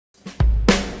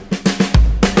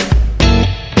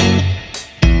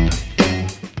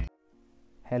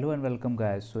Hello and welcome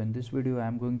guys. So in this video I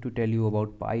am going to tell you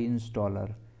about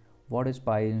Pyinstaller. What is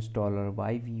Pyinstaller?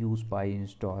 Why we use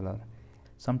Pyinstaller?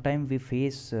 Sometimes we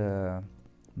face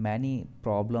many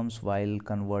problems while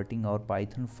converting our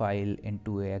Python file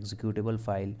into a executable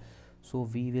file. So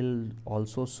we will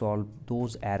also solve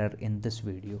those errors in this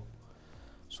video.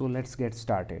 So let's get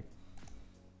started.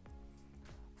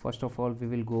 First of all, we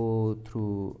will go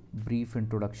through brief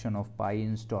introduction of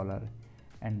Pyinstaller,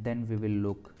 and then we will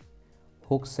look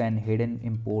hooks and hidden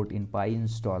import in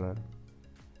Pyinstaller,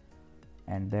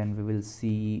 and then we will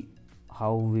see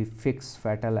how we fix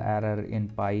fatal error in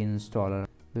Pyinstaller.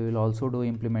 We will also do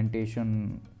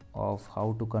implementation of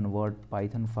how to convert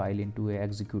Python file into a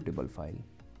executable file.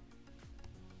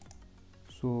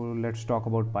 So let's talk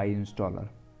about Pyinstaller.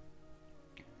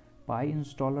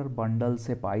 Pyinstaller bundles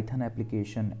a Python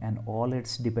application and all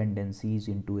its dependencies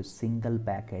into a single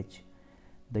package.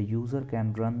 The user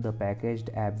can run the packaged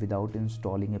app without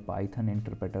installing a Python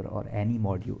interpreter or any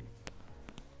module.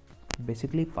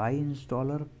 Basically,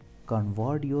 Pyinstaller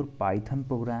convert your Python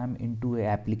program into an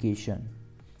application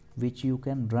which you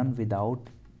can run without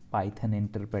Python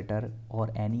interpreter or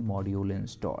any module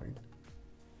installed.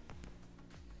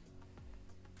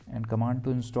 And command to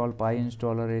install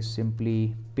Pyinstaller is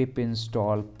simply pip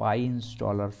install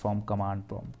Pyinstaller from command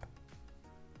prompt.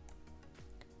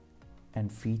 And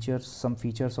some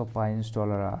features of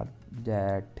Pyinstaller are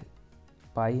that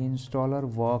Pyinstaller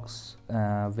works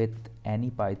with any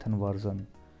Python version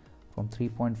from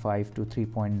 3.5 to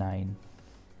 3.9,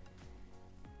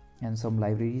 and some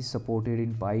libraries supported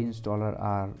in Pyinstaller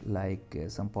are like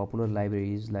some popular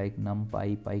libraries like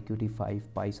NumPy, PyQt5,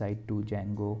 PySide2,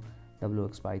 Django,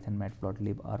 WXPython,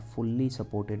 Matplotlib are fully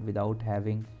supported without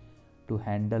having to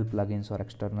handle plugins or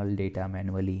external data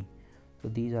manually. So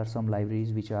these are some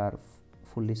libraries which are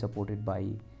fully supported by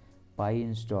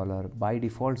Pyinstaller, by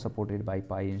default supported by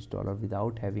Pyinstaller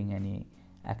without having any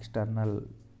external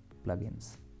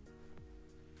plugins.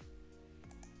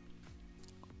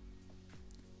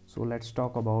 So let's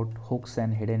talk about hooks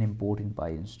and hidden import in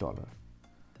Pyinstaller.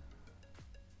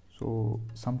 So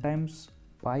sometimes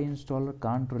Pyinstaller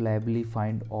can't reliably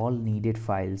find all needed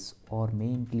files or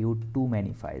may include too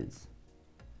many files.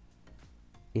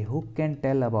 A hook can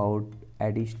tell about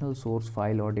additional source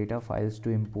file or data files to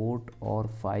import or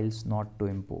files not to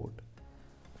import.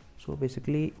 So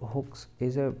basically, hooks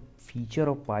is a feature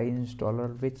of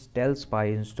Pyinstaller which tells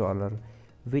Pyinstaller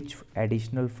which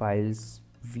additional files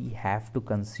we have to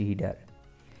consider.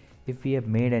 If we have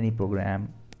made any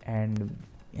program and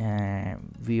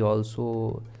we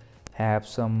also have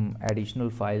some additional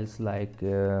files, like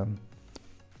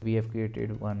we have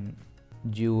created one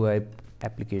GUI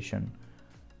application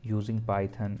using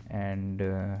Python, and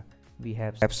we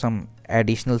have some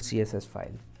additional CSS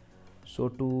file.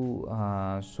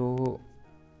 So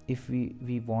if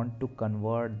we want to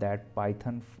convert that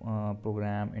Python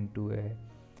program into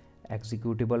a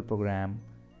executable program,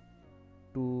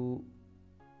 to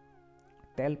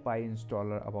tell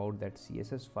Pyinstaller about that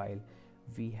CSS file,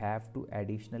 we have to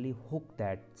additionally hook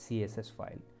that CSS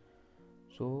file.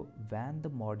 So when the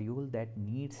module that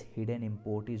needs hidden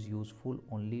import is useful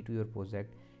only to your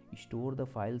project, store the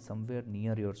file somewhere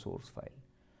near your source file.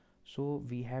 So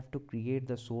we have to create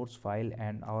the source file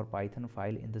and our Python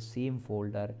file in the same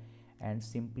folder, and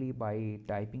simply by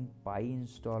typing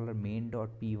pyinstaller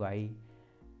main.py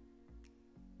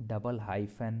double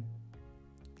hyphen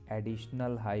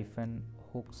additional hyphen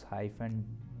hooks hyphen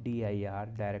dir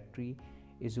directory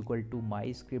is equal to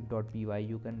myscript.py,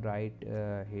 you can write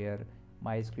here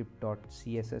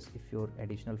myscript.css if your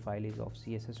additional file is of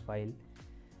CSS file.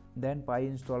 Then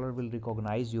Pyinstaller will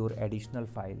recognize your additional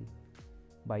file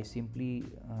by simply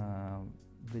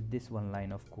with this one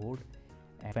line of code.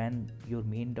 And when your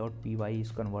main.py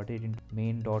is converted into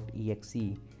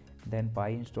main.exe, then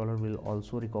Pyinstaller will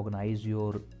also recognize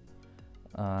your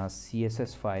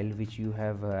CSS file which you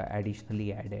have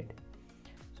additionally added.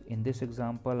 So in this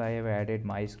example, I have added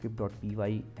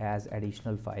myscript.py as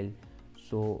additional file.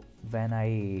 So when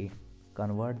I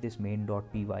convert this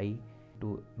main.py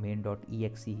to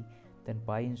main.exe, then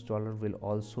Pyinstaller will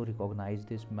also recognize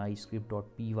this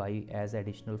myscript.py as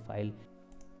additional file.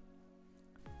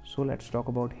 So let's talk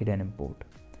about hidden import.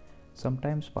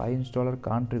 Sometimes Pyinstaller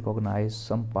can't recognize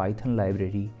some Python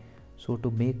library, so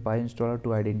to make Pyinstaller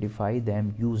to identify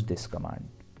them, use this command.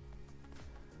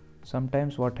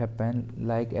 Sometimes what happens,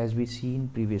 like as we seen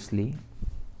previously,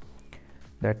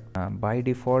 that by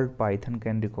default Python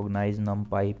can recognize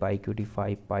NumPy,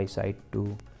 PyQt5,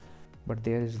 PySide2, but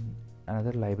there is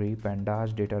another library,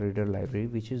 pandas data reader library,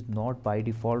 which is not by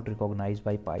default recognized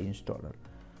by Pyinstaller.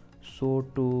 So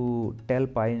to tell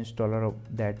Pyinstaller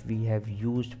that we have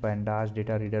used pandas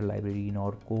data reader library in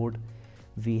our code,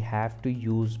 we have to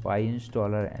use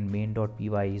Pyinstaller and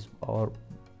main.py is our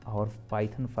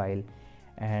Python file,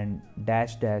 and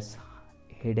dash dash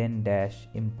hidden dash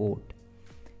import.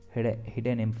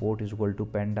 Hidden import is equal to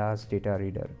pandas data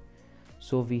reader.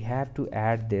 So we have to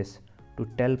add this to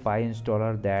tell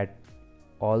Pyinstaller that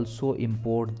also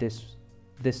import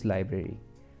this library.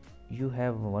 You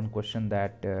have one question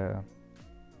that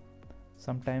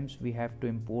sometimes we have to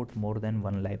import more than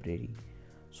one library.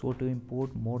 So to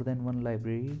import more than one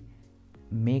library,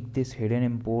 make this hidden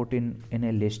import in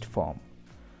a list form.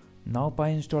 Now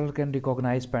Pyinstaller can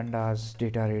recognize pandas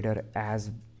data reader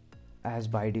as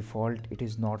by default it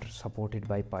is not supported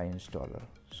by Pyinstaller.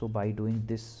 So by doing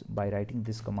this, by writing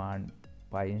this command,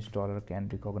 Pyinstaller can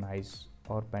recognize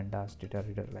our pandas data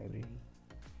reader library.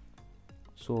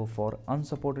 So for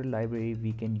unsupported library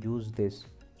we can use this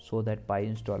so that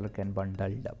Pyinstaller can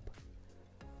bundle up.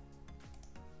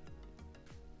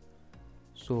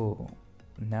 So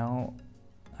now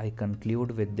I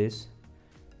conclude with this.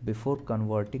 Before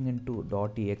converting into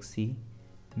 .exe,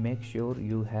 make sure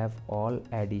you have all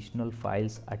additional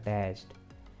files attached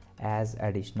as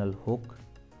additional hook,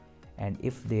 and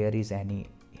if there is any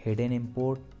hidden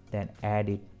import, then add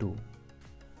it too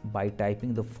by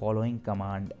typing the following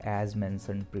command as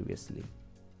mentioned previously.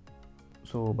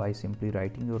 So by simply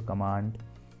writing your command,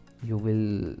 you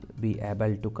will be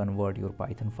able to convert your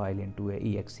Python file into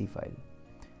a exe file.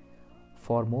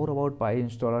 For more about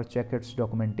Pyinstaller, check its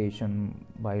documentation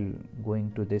while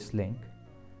going to this link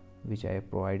which I have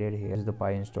provided here. Is the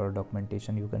Pyinstaller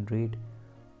documentation you can read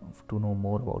to know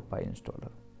more about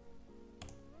Pyinstaller.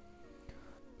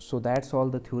 So that's all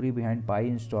the theory behind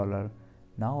Pyinstaller.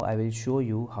 Now I will show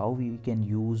you how we can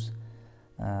use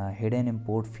hidden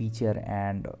import feature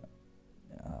and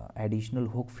additional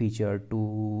hook feature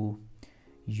to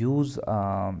use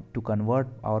to convert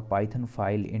our Python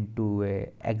file into a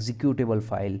executable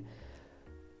file.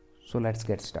 So let's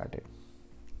get started.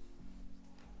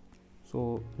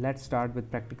 So let's start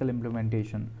with practical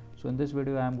implementation. So in this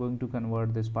video I am going to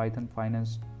convert this Python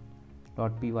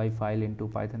finance.py file into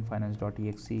Python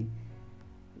finance.exe.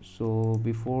 So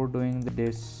before doing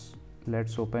this,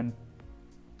 let's open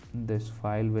this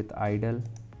file with idle.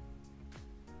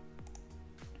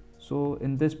 So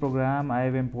in this program I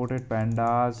have imported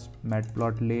pandas,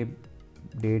 matplotlib,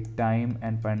 datetime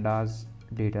and pandas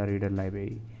data reader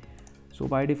library. So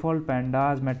by default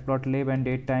pandas, matplotlib and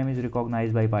datetime is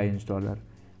recognized by Pyinstaller,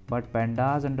 but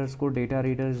pandas underscore data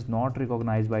reader is not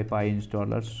recognized by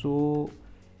Pyinstaller. So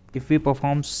if we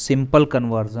perform simple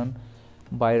conversion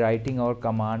by writing our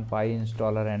command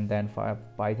Pyinstaller and then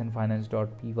python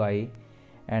finance.py,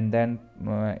 and then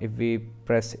if we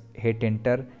press hit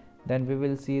enter, then we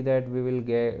will see that we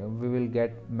will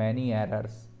get many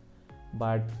errors.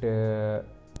 But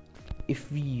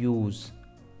if we use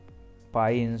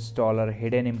Pyinstaller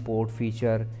hidden import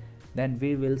feature, then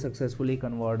we will successfully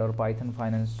convert our python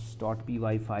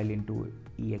finance.py file into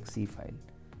exe file.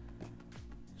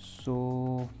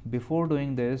 So before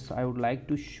doing this, I would like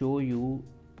to show you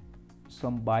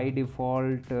some by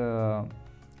default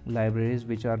libraries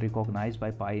which are recognized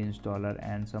by Pyinstaller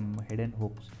and some hidden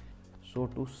hooks. So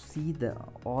to see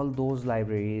all those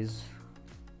libraries,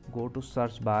 go to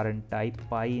search bar and type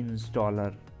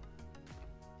Pyinstaller.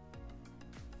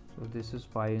 So this is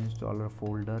Pyinstaller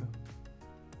folder.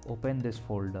 Open this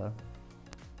folder,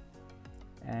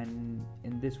 and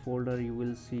in this folder you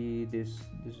will see this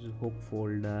is hook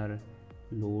folder,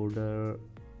 loader,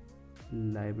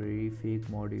 library, fake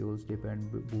modules,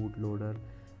 depend, bootloader.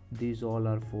 These all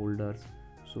are folders.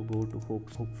 So go to hook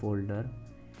folder,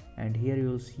 and here you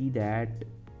will see that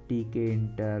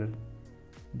tkinter,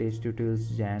 distutils,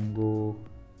 Django,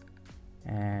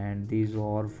 and these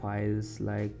are files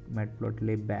like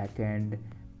matplotlib backend,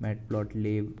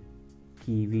 matplotlib,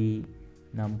 kiwi,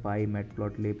 numpy,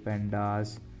 matplotlib,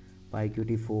 pandas,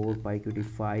 pyqt4,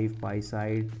 pyqt5,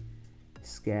 pyside,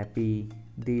 scapy.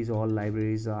 These all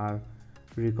libraries are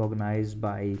recognized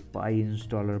by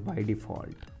Pyinstaller by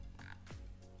default.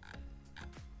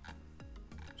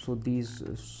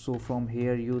 So from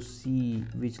here you see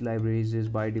which libraries is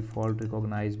by default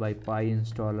recognized by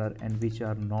Pyinstaller and which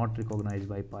are not recognized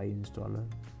by Pyinstaller.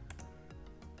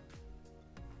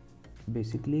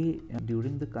 Basically,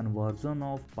 during the conversion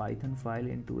of Python file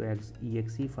into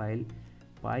exe file,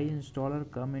 Pyinstaller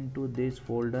come into this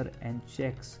folder and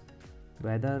checks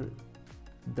whether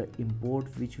the import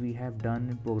which we have done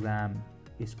in program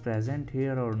is present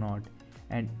here or not,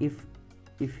 and if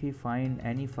he find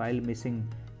any file missing,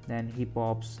 then he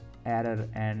pops error,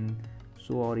 and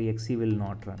so our exe will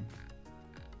not run.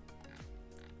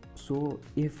 So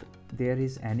if there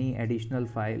is any additional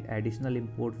file, additional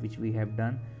import which we have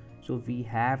done, so we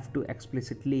have to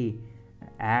explicitly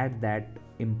add that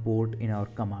import in our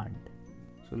command.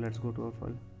 So let's go to our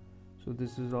file. So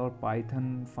this is our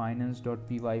python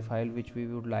finance.py file which we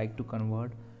would like to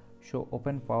convert. So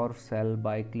open PowerShell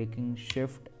by clicking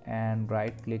shift and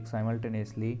right click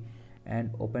simultaneously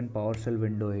and open PowerShell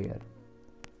window here.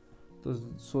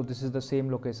 So this is the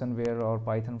same location where our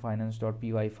python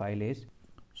finance.py file is.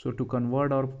 So to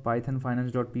convert our python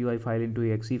finance.py file into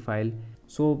exe file,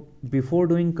 so before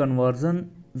doing conversion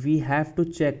we have to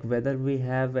check whether we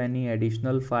have any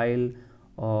additional file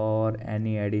or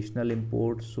any additional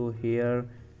import. So here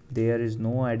there is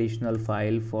no additional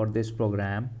file for this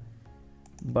program,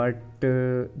 but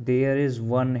there is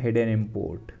one hidden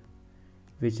import,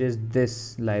 which is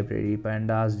this library,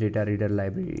 pandas data reader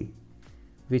library,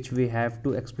 which we have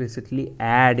to explicitly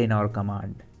add in our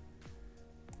command.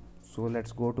 So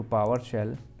let's go to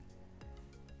PowerShell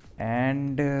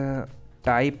and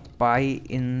type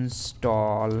pyinstaller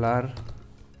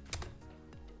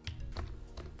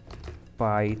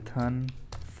python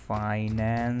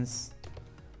finance.py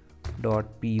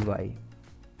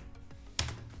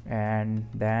and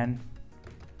then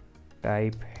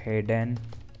type hidden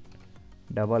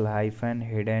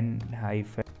hidden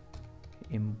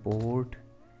import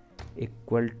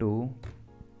equal to,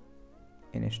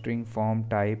 in string form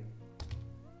type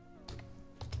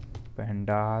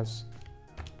pandas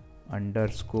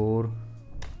underscore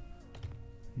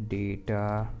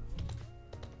data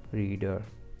reader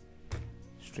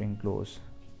string close.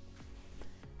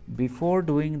 Before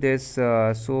doing this,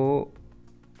 so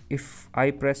if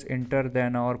I press enter,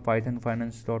 then our python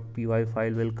finance.py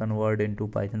file will convert into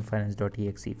python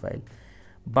finance.exe file.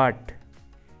 But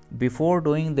before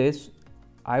doing this,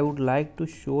 I would like to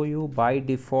show you by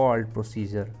default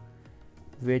procedure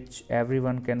which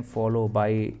everyone can follow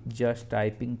by just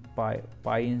typing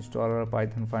pyinstaller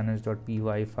python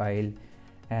finance.py file,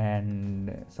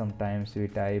 and sometimes we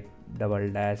type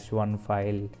 --1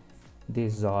 file.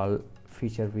 This is all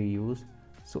feature we use.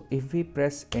 So if we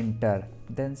press enter,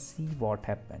 then see what's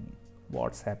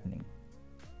happening.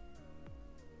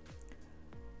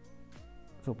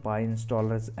 So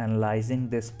Pyinstaller is analyzing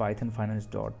this python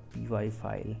finance.py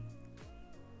file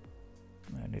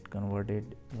and it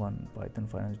converted one python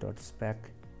finance.spec.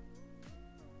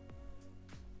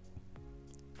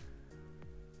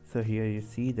 So here you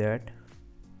see that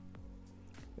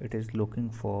it is looking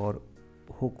for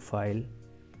hook file.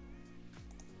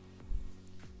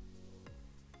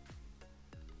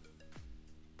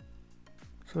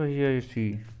 So here you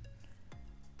see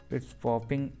it's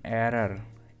popping error,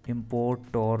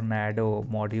 import tornado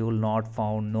module not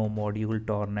found, no module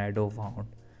tornado found.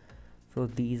 So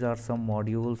these are some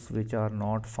modules which are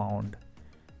not found,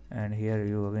 and here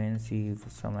you again see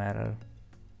some error.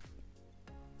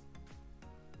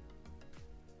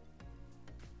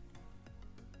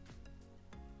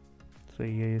 So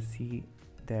here you see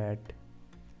that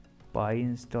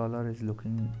Pyinstaller is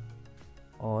looking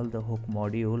all the hook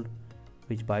module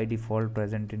which by default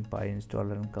present in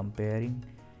Pyinstaller and comparing,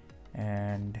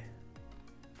 and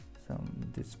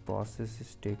this process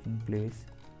is taking place.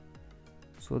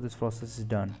 So this process is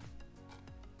done.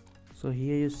 So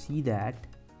here you see that,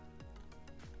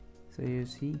 so you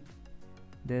see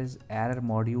there's error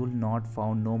module not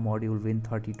found, no module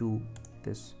win32,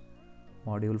 this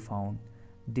module found.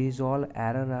 These all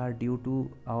error are due to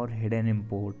our hidden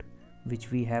import which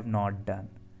we have not done.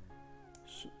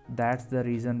 So that's the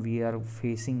reason we are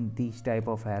facing these type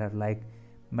of error like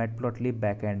matplotlib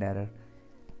backend error.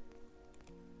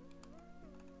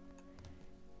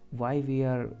 Why we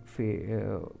are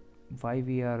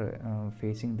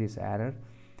facing this error,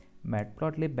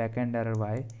 matplotlib backend error?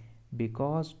 Why?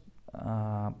 Because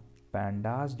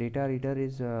pandas data reader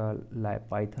is a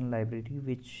Python library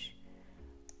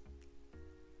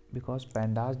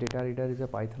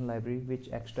which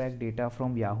extract data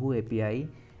from Yahoo API,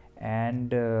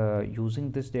 and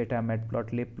using this data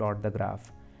matplotlib plot the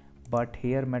graph. But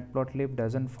here matplotlib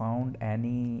doesn't found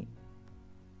any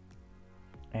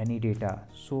data,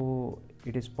 so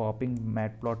it is popping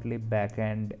matplotlib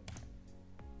backend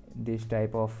this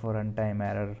type of runtime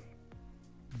error,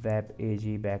 web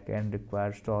ag backend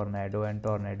requires tornado and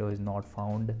tornado is not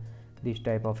found. This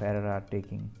type of error are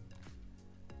taking,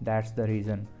 that's the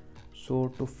reason. So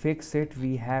to fix it,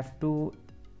 we have to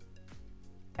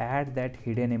add that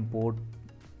hidden import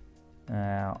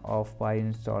of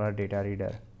Pyinstaller data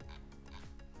reader.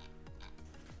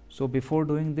 So before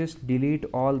doing this, delete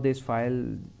all this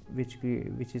file which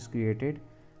is created,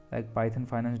 like python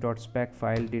finance.spec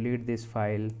file. Delete this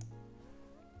file,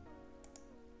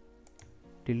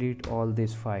 delete all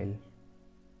this file.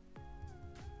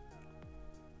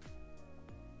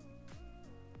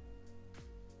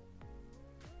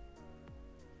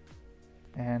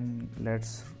 And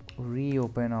let's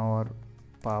reopen our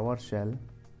PowerShell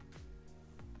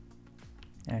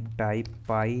and type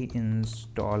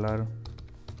Pyinstaller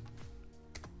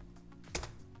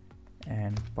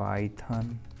and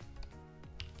Python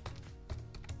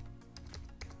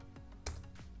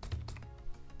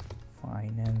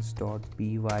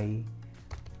finance.py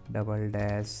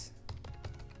 --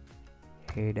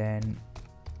 hidden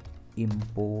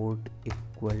import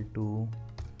equal to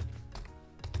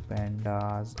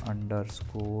pandas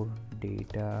underscore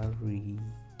data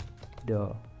reader.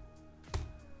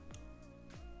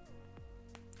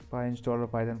 Pyinstaller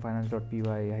python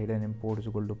finance.py hidden import is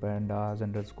equal to pandas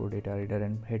underscore data reader,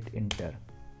 and hit enter.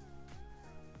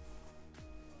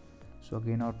 So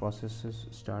again our process is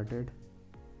started.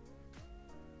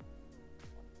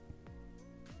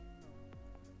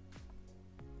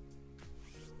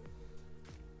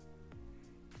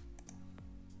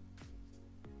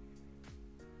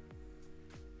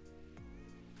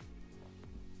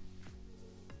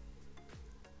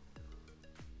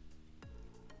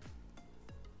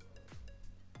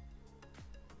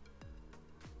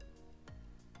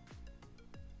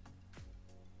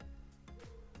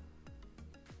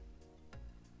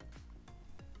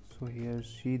 So here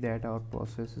see that our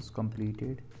process is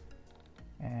completed,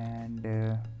 and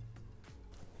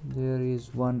there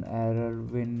is one error,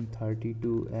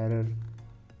 win32 error,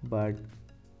 but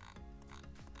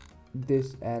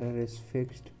this error is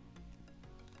fixed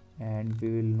and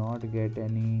we will not get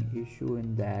any issue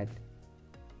in that.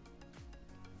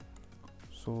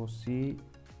 So see,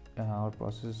 our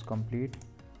process is complete.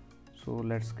 So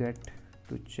let's get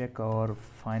to check our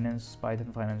python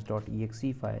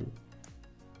finance.exe file.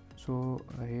 So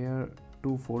here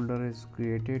two folder is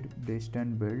created, dist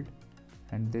and build,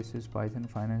 and this is python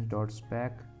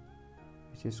finance.spec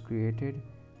which is created.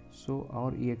 So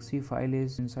our exe file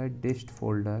is inside dist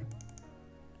folder.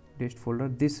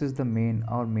 This is the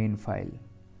our main file,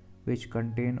 which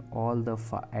contain all the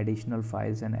additional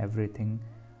files and everything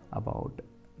about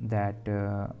that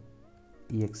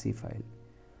exe file.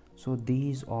 So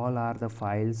these all are the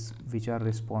files which are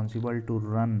responsible to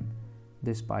run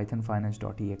this python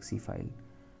finance.exe file.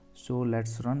 So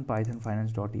let's run python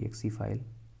finance.exe file.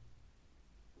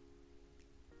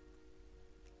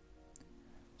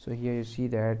 So here you see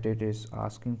that it is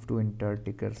asking to enter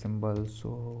ticker symbol.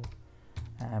 So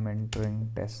I am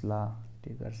entering Tesla,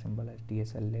 ticker symbol as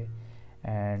TSLA,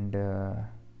 and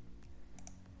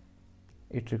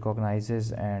it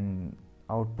recognizes and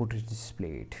output is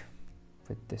displayed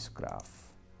with this graph.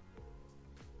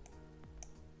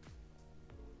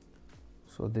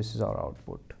 So this is our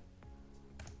output.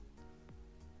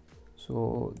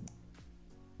 So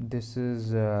this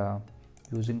is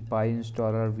using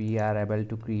Pyinstaller we are able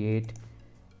to create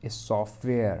a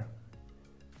software.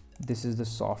 This is the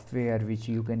software which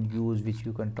you can use, which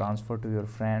you can transfer to your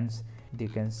friends. They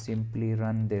can simply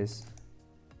run this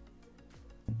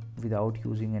without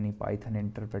using any Python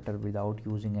interpreter, without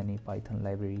using any Python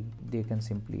library. They can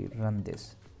simply run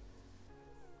this,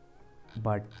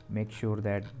 but make sure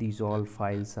that these all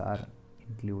files are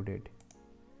included.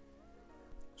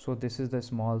 So this is the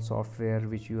small software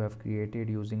which you have created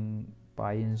using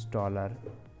Pyinstaller.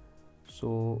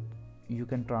 So you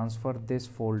can transfer this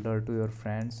folder to your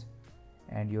friends,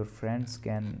 and your friends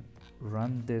can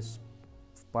run this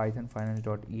python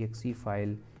finance.exe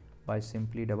file by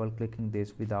simply double clicking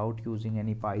this without using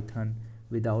any Python,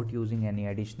 without using any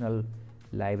additional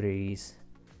libraries.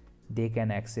 They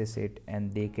can access it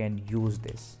and they can use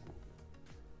this.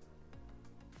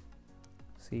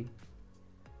 See,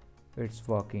 it's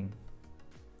working.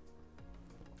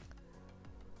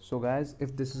 So guys,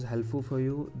 if this is helpful for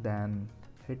you, then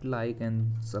hit like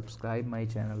and subscribe my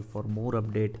channel for more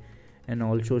update, and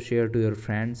also share to your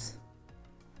friends.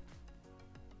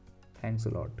 Thanks a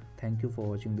lot. Thank you for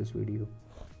watching this video.